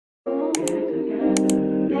Hey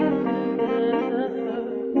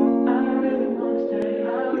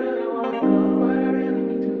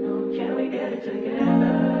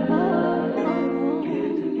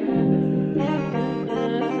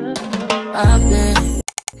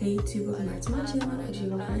YouTube, welcome back to my channel. Actually,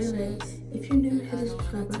 kiyaarayee. If you're new, hit the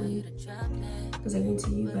subscribe button because I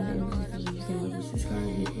guarantee you by the end of the video, you can already subscribe.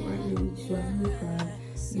 If you aren't new, you still haven't subscribed.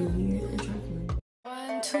 You're weird and trifling.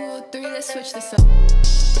 1, 2, 3, let's switch this up.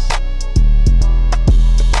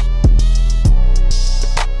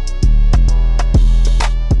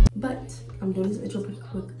 But I'm doing this intro pretty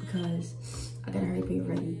quick because I gotta hurry up and get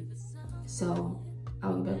ready. So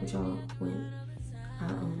I'll be back with y'all when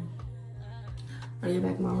I get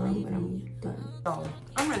back in my room and I'm done. Oh,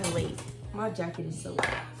 I'm running late. My jacket is so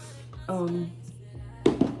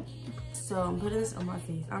I'm putting this on my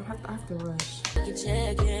face. I have to rush.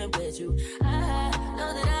 Check in with you. I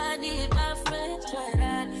know that I need my friends, but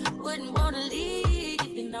I wouldn't want to leave.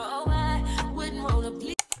 You know, I wouldn't want to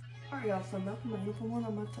please. Alright, y'all, so I'm back with my uniform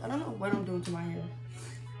on. I don't know what I'm doing to my hair,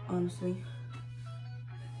 honestly.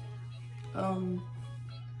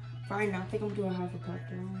 Right now, I think I'm doing half a cut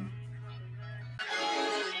down.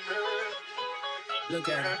 Look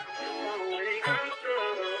at her.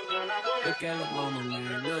 Look at her mama,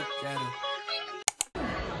 man. Look at her.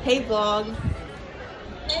 Hey vlog.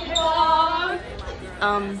 Hey vlog.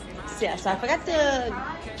 So yeah, so I forgot to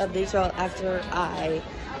update y'all after I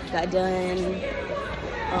got done.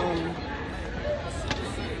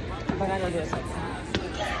 But I gotta do it.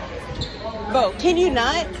 Bro, can you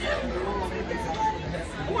not?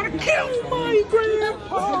 I wanna kill my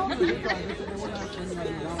grandpa.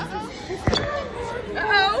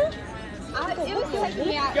 It was taking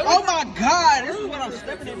me out. Oh my God, this is what I'm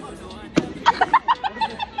stepping in.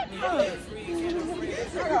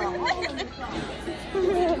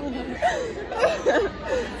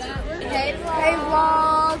 Hey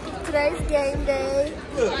vlog. Today's game day.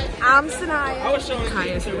 I'm Sanaya. I was showing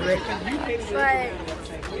Kaya some Rick. But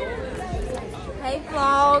hey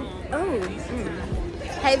vlog.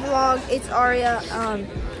 Hey vlog. It's Aria.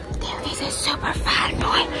 There is a super fat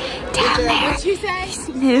boy down there. What'd you say?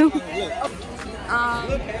 No.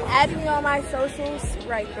 Add me on my socials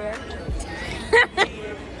right there.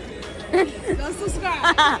 Go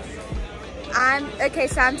subscribe. Okay,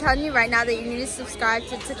 so I'm telling you right now that you need to subscribe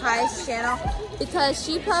to Kaya's channel because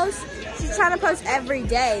she's trying to post every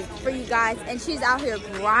day for you guys, and she's out here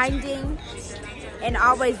grinding and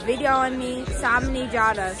always videoing me. So I'm gonna need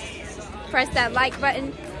y'all to press that like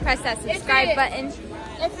button, press that subscribe button.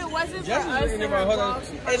 If it wasn't for us,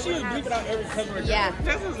 And she was bleeping out every cover. Yeah.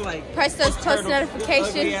 This is like Press those post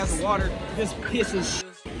notifications. ugly ass water just pisses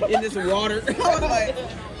in this water. I was like,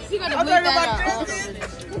 She gonna bleep that out.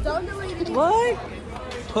 Don't delete it. What?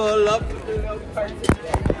 pull up.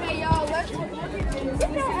 Hey y'all, let's look at this.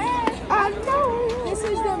 I know. This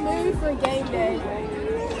is the mood for game day.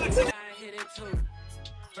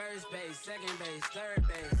 First base, second base, third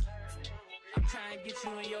base. I'm trying to get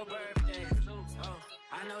you in your birthday. Oh,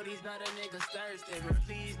 I know these other niggas thirsty, but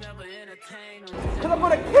please never entertain them. Cause I'm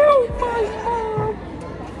gonna kill my mom.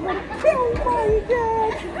 I'm gonna kill my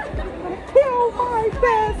dad. I'm gonna kill my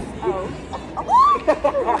best.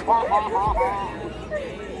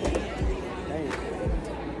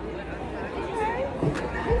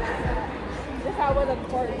 That's how I was at the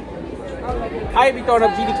party. I ain't be throwing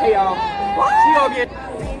up GDK, y'all. She gonna get.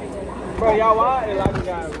 Bro, y'all wild and like a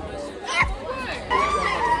guy.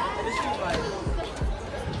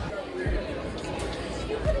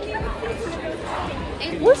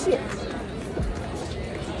 What's it?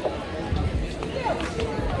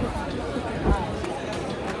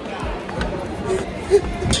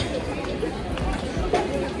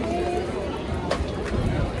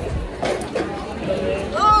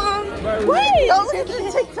 Wait! Go look at the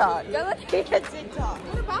TikTok. Go look at your TikTok.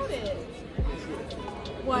 What about it?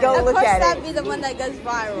 What? Go look at that it. be the one that goes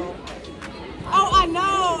viral. Oh, I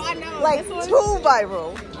know. Like too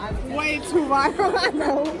viral. Way too viral, I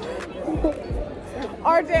know.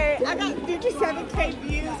 RJ, I got 57K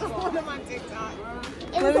views on one of my TikTok.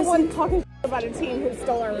 It was the one talking about a team who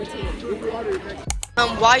stole our routine.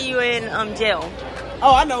 Why you in jail?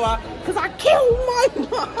 Oh, I know why. Cause I killed my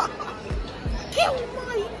mom. Killed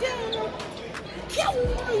my dad.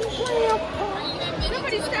 Killed my grandpa.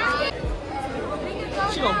 Somebody stop it.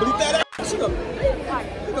 She gonna bleep that out. She gonna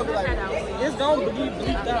be like, it's gonna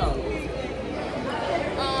bleep out.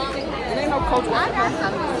 It ain't no cultural. I got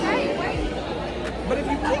something to say. But if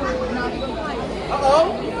you kill uh-oh.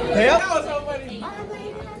 Hell, that was so funny.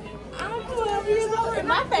 I'm 12 years old and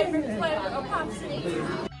my favorite flavor of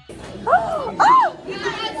popsicle. Oh!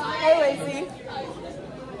 Hey, Lacey.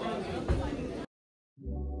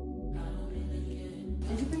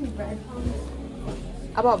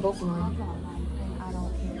 I bought both of them. I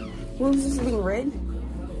don't care. What was this being red?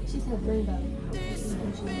 She said rainbow.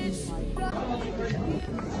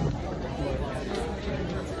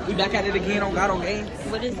 We back at it again on God on Game.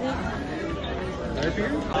 What is it? Third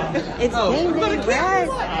period? It's game day, guys.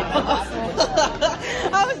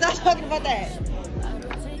 I was not talking about that.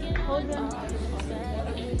 Hold on.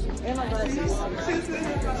 And my glasses.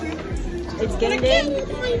 It's game day.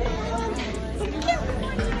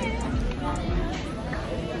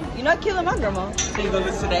 You're not killing my grandma. So you gonna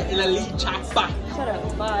listen to that in a lead chat spot. Shut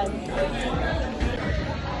up. Bye.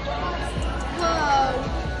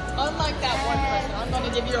 Unlike that one person, I'm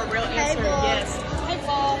gonna give you a real answer. Yes. Hey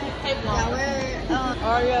vlog. Hey vlog. Yeah, we're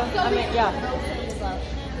Aria. I mean, yeah.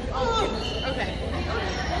 Okay.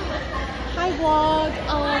 Hi vlog.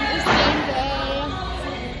 It's game day.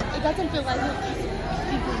 It doesn't feel like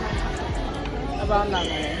people About not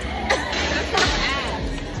money.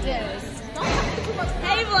 Yes.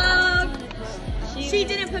 Hey vlog. She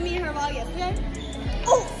didn't put me in her vlog yesterday.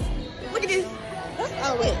 Oh, look at this.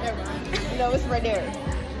 Oh wait, never mind. No, it's right there.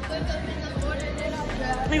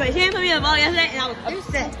 Anyway, she didn't put me in the vlog yesterday, and I was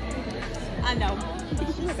upset. I know.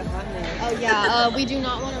 She's like a hot man. Oh yeah. We do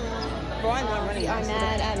not want to run. Bro, I'm not running. We are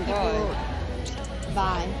mad at people.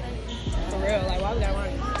 Bye. For real, like why would I run?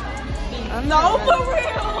 No, for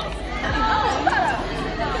real.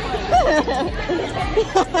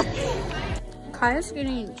 Kaya's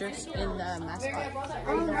getting dressed in the mascot.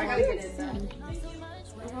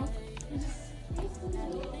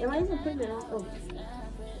 Am I even putting it on? Oh.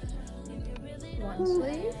 One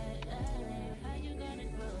sleeve.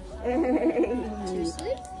 Two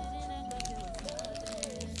sleeves.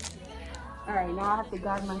 Alright, now I have to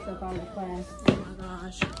guard myself out of the class. Oh my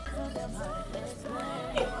gosh.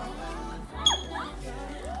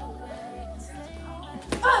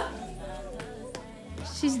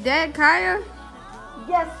 She's dead, Kaya.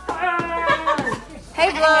 Yes, sir. Hey,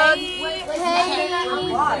 vlog. Hey.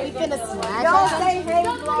 We finna smash. Y'all say hey,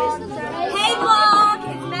 vlog. Hey vlog.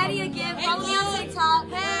 It's Maddie again. Follow me on TikTok.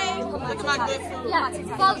 Hey. Look at my good food. Yeah.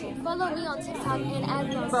 Follow me on TikTok and add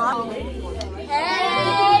me on Instagram.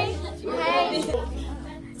 Hey.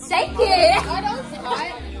 Say it. I don't say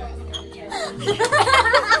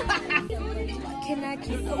Can I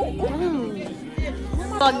keep going?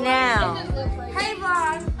 Well, now. Hey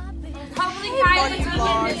vlog. Hopefully I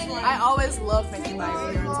always love making my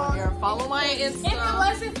appearance on here. Follow my Insta. If it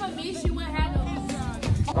wasn't for me, she wouldn't have no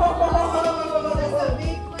Instagram.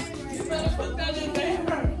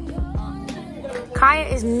 Kaya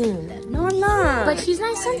is mean. No, I'm not. But she's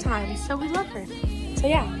nice sometimes, so we love her. So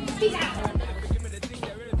yeah.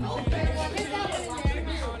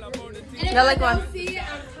 Y'all like one?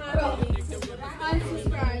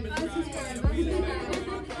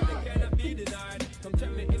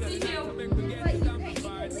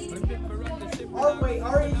 Oh wait,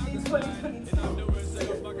 Ari is 2022.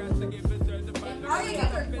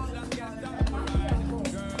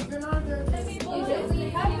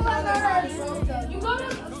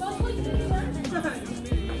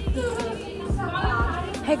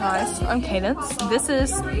 Hey guys, I'm Cadence. This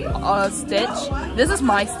is Stitch. This is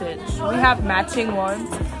my Stitch. We have matching ones.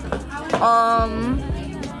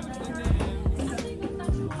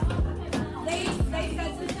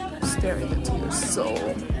 Staring into your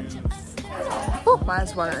soul. Oh,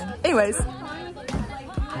 mine's watering. Anyways.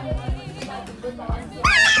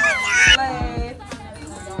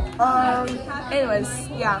 Anyways,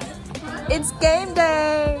 yeah. It's game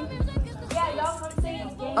day.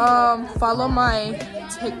 Follow my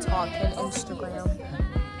TikTok and Instagram.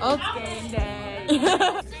 Oh, it's game day.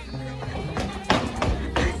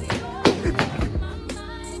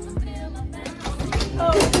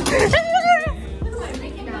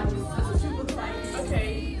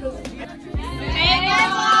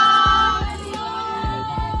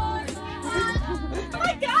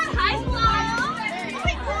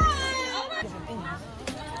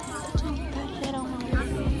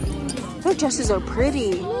 Their dresses are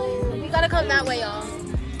pretty. We gotta come that way, y'all.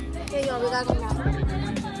 Yeah, y'all, we gotta come that way.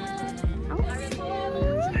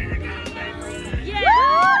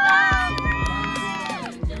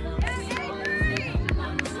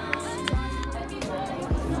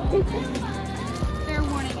 Fair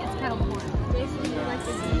warning, it's kettle corn. Basically, you like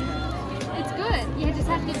the beef. It's good. You just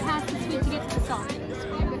have to get past the sweet to get to the soft.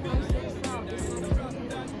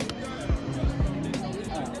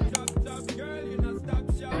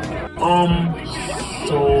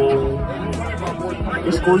 So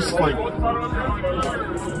the score's like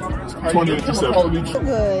 28-7.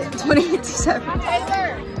 Good. 28-7.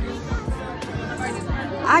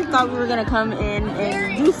 I thought we were gonna come in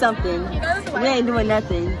and do something. We ain't doing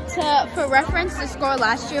nothing. For reference, the score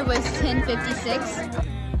last year was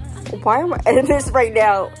 1056. Why am I editing this right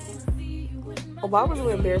now? Why was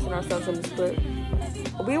we embarrassing ourselves in this clip?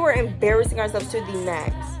 We were embarrassing ourselves to the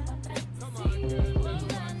max.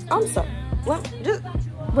 I'm sorry. Well, just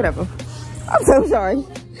whatever. I'm so sorry.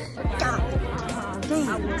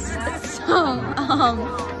 So,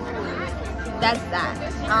 that's that.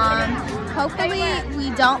 Hopefully we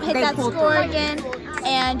don't hit that score again,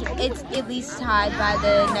 and it's at least tied by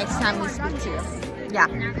the next time we speak to you. Yeah.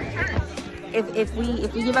 If we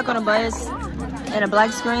get back on a bus and a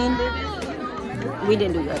black screen, we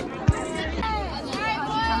didn't do good.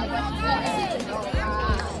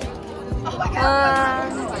 Oh my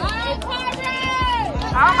God.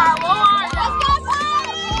 Oh my Lord! Let's go,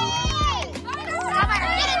 Pirates! Somebody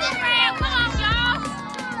get in this round. Come on, y'all.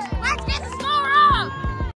 Let's get the score up.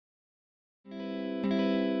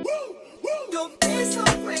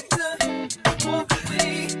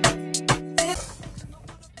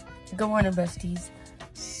 Good morning, besties.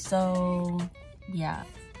 So, yeah.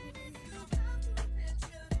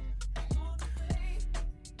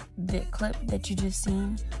 The clip that you just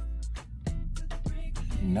seen,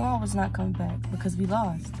 no, I was not coming back because we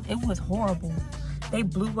lost. It was horrible. They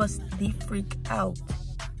blew us the freak out.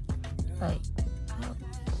 Like,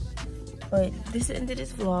 but this is the end of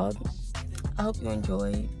this vlog. I hope you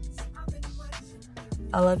enjoyed.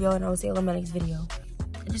 I love y'all, and I will see y'all in my next video.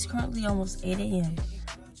 It is currently almost 8 a.m.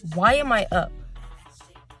 Why am I up?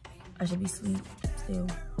 I should be asleep still.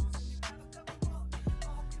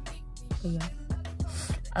 But yeah,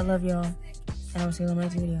 I love y'all, and I will see y'all in my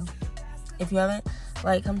next video. If you haven't,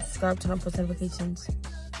 like, comment, subscribe, turn on post notifications.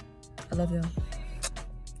 I love y'all.